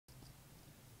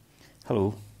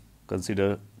Hello,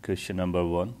 consider question number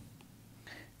 1.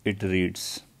 It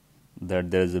reads that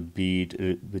there is a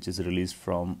bead which is released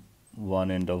from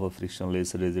one end of a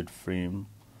frictionless rigid frame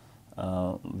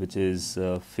which is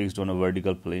fixed on a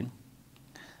vertical plane,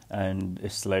 and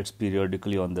it slides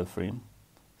periodically on the frame.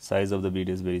 Size of the bead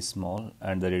is very small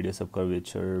and the radius of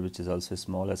curvature which is also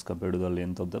small as compared to the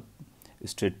length of the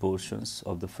straight portions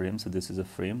of the frame. So this is a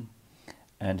frame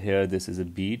and here this is a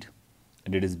bead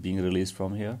and it is being released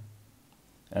from here,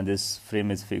 and this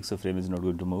frame is fixed, so frame is not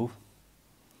going to move.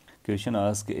 Question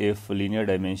asks, if linear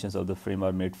dimensions of the frame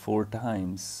are made 4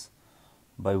 times,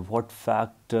 by what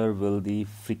factor will the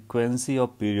frequency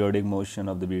of periodic motion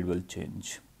of the bead will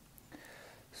change?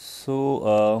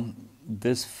 So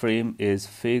this frame is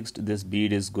fixed, this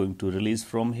bead is going to release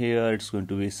from here, it's going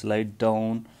to be slide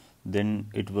down, then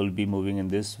it will be moving in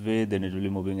this way, then it will be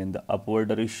moving in the upward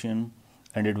direction,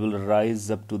 and it will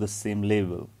rise up to the same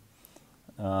level.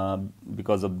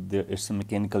 Because of its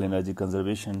mechanical energy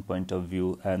conservation point of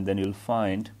view, and then you'll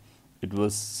find it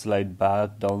will slide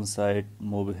back downside,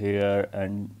 move here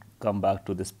and come back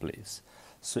to this place.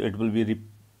 So it will be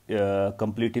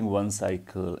completing one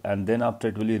cycle, and then after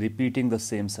it will be repeating the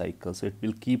same cycle. So it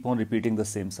will keep on repeating the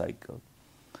same cycle.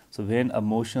 So when a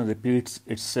motion repeats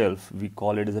itself, we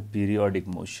call it as a periodic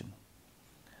motion.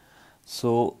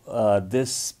 So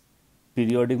this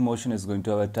periodic motion is going to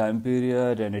have a time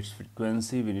period and its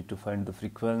frequency. We need to find the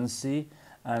frequency,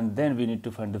 and then we need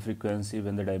to find the frequency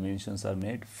when the dimensions are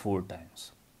made 4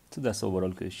 times. So that's the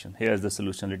overall question. Here is the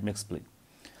solution. Let me explain.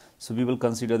 So we will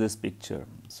consider this picture.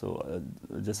 So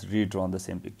just redraw on the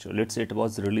same picture. Let's say it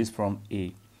was released from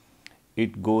A.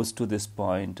 It goes to this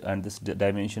point and this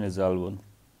dimension is L1.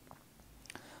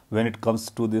 When it comes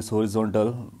to this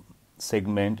horizontal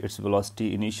segment, its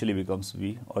velocity initially becomes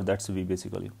V, or that's V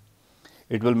basically.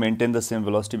 It will maintain the same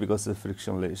velocity because it's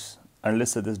frictionless.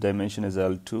 Unless this dimension is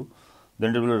L2,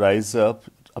 then it will rise up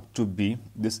to B.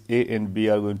 This A and B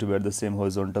are going to be at the same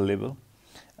horizontal level,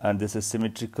 and this is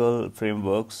symmetrical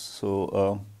frameworks.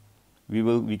 So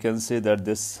we can say that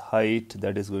this height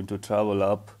that is going to travel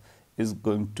up is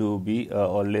going to be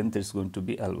or length is going to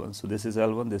be L1. So this is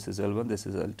L1, this is L1, this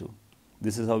is L2.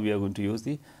 This is how we are going to use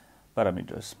the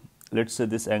parameters. Let's say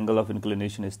this angle of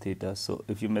inclination is theta. So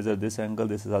if you measure this angle,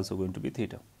 this is also going to be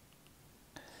theta.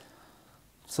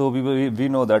 So we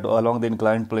know that along the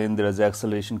inclined plane there is an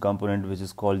acceleration component which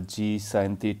is called g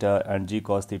sine theta, and g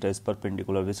cos theta is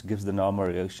perpendicular, which gives the normal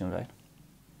reaction, right?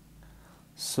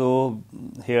 So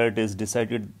here it is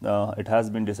decided, it has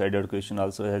been decided, question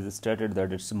also has stated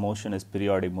that its motion is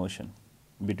periodic motion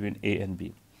between A and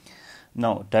B.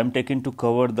 Now, time taken to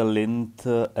cover the length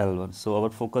L1. So our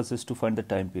focus is to find the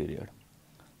time period.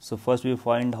 So first we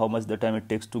find how much the time it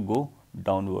takes to go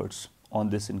downwards on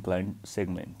this inclined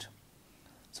segment.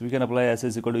 So we can apply S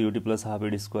is equal to ut plus half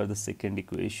a d square, the second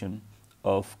equation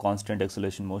of constant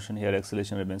acceleration motion. Here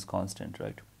acceleration remains constant,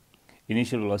 right?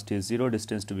 Initial velocity is 0,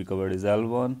 distance to be covered is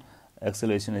L1,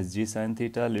 acceleration is g sine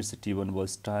theta. Let's say t1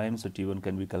 was time, so t1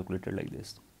 can be calculated like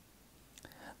this.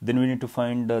 Then we need to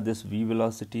find this v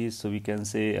velocity. So we can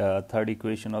say third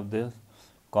equation of the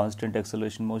constant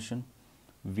acceleration motion.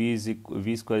 V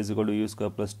square is equal to u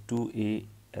square plus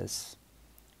 2as.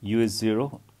 U is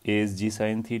 0, a is g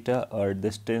sine theta, or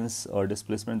distance or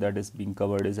displacement that is being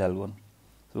covered is L1.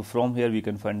 So from here we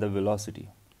can find the velocity.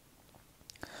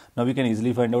 Now we can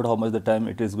easily find out how much the time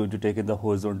it is going to take in the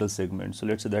horizontal segment. So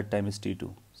let's say that time is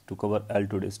t2 to cover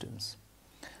L2 distance.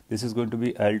 This is going to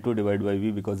be L2 divided by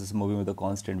V because it's moving with a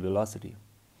constant velocity.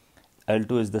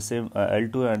 L2 is the same,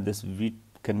 L2 and this V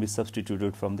can be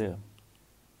substituted from there.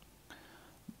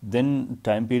 Then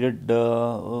time period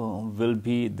will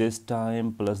be this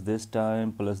time plus this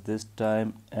time plus this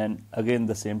time, and again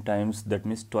the same times, that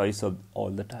means twice of all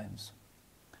the times.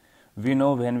 We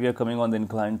know when we are coming on the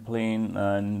inclined plane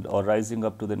and or rising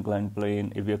up to the inclined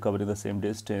plane, if we are covering the same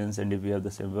distance and if we have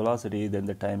the same velocity, then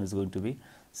the time is going to be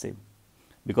same.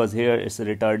 Because here its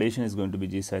retardation is going to be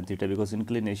g sine theta because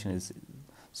inclination is,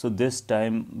 so this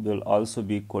time will also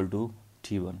be equal to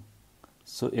t1.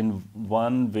 So in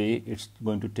one way it's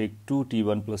going to take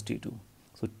 2t1 plus t2.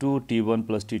 So 2t1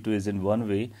 plus t2 is in one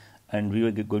way, and we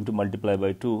are going to multiply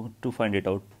by 2 to find it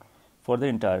out for the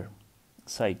entire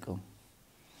cycle.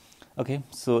 Okay,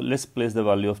 so let's place the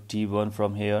value of t1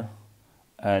 from here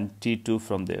and t2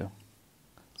 from there.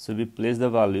 So we place the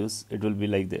values, it will be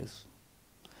like this.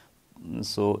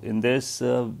 So in this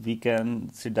we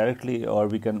can see directly, or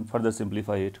we can further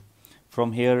simplify it.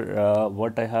 From here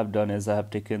what I have done is I have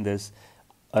taken this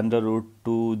under root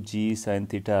 2 g sine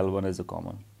theta L1 as a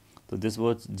common. So this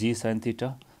was g sine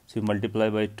theta. So you multiply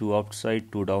by 2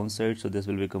 outside, 2 downside. So this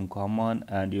will become common,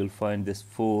 and you'll find this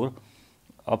 4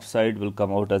 upside will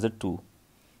come out as a 2.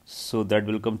 So that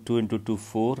will come 2 into 2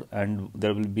 4, and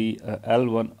there will be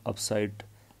L1 upside.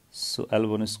 So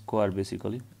L1 is square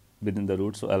basically within the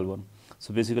root, so L1.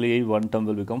 So basically one term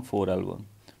will become 4L1.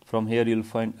 From here you'll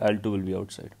find L2 will be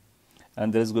outside,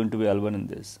 and there is going to be L1 in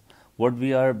this. What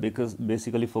we are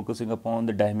basically focusing upon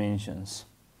the dimensions.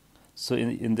 So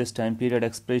in this time period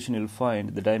expression you'll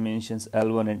find the dimensions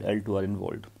L1 and L2 are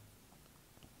involved.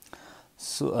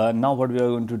 So now what we are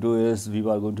going to do is we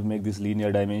are going to make these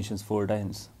linear dimensions 4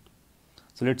 times.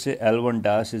 So let's say L1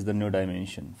 dash is the new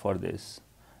dimension for this.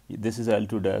 This is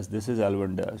L2 dash, this is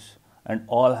L1 dash, and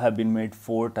all have been made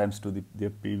 4 times to their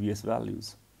previous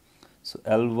values. So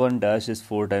L1 dash is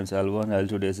 4 times L1,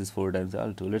 L2 dash is 4 times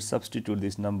L2. Let's substitute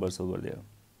these numbers over there.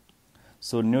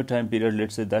 So new time period,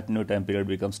 let's say that new time period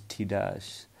becomes T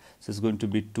dash. So it's going to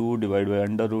be 2 divided by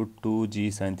under root 2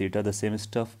 g sine theta, the same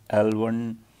stuff.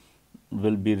 L1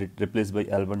 will be replaced by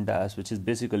L1 dash, which is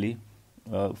basically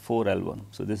 4L1.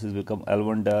 So this will become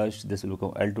L1 dash, this will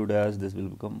become L2 dash, this will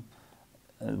become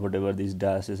whatever these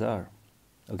dashes are.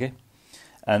 Okay,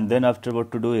 and then after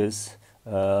what to do is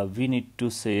we need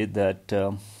to say that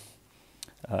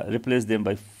replace them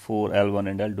by 4L1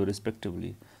 and L2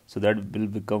 respectively. So that will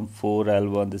become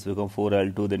 4L1, this will become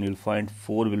 4L2. Then you'll find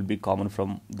 4 will be common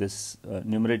from this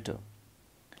numerator,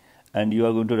 and you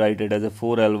are going to write it as a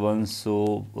 4L1.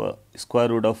 So square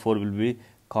root of 4 will be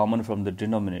common from the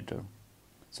denominator.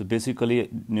 So basically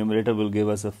numerator will give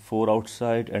us a 4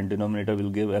 outside and denominator will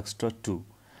give extra 2,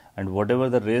 and whatever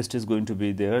the rest is going to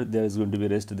be there is going to be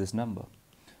rest to this number.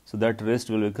 So that rest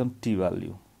will become T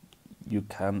value. You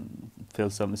can fill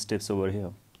some steps over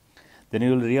here. Then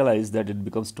you will realize that it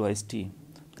becomes twice T.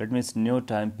 That means new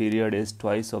time period is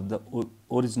twice of the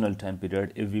original time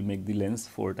period if we make the length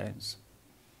 4 times.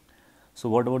 So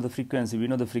what about the frequency? We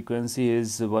know the frequency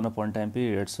is 1 upon time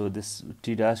period. So this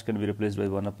T dash can be replaced by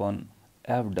 1 upon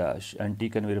F dash, and T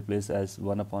can be replaced as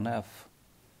 1 upon F.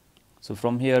 So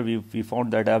from here we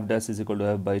found that F dash is equal to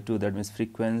F by 2. That means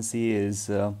frequency is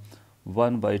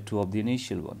 1 by 2 of the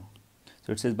initial one.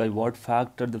 So it says by what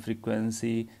factor the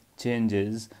frequency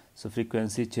changes. So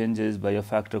frequency changes by a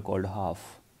factor called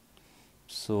half.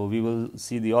 So we will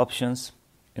see the options.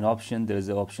 In option there is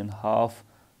an option half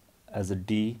as a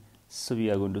D. So we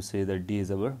are going to say that D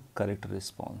is our correct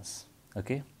response.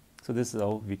 Okay, so this is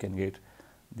how we can get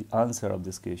the answer of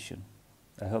this question.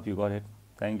 I hope you got it.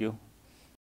 Thank you.